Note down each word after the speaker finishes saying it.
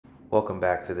Welcome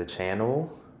back to the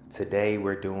channel. Today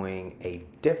we're doing a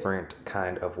different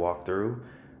kind of walkthrough.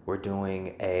 We're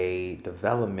doing a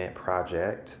development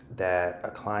project that a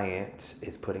client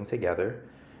is putting together.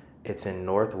 It's in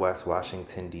Northwest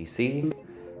Washington, D.C.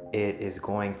 It is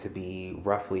going to be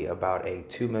roughly about a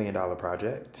 $2 million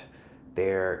project.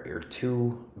 There are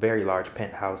two very large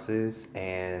penthouses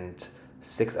and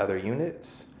 6 other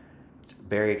units.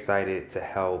 Very excited to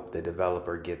help the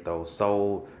developer get those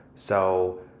sold.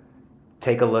 So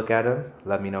take a look at them.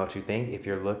 Let me know what you think. If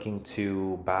you're looking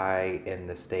to buy in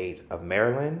the state of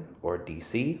Maryland or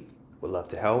DC, would love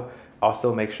to help.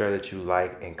 Also, make sure that you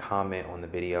like and comment on the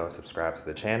video and subscribe to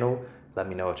the channel. Let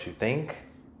me know what you think.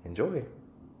 Enjoy.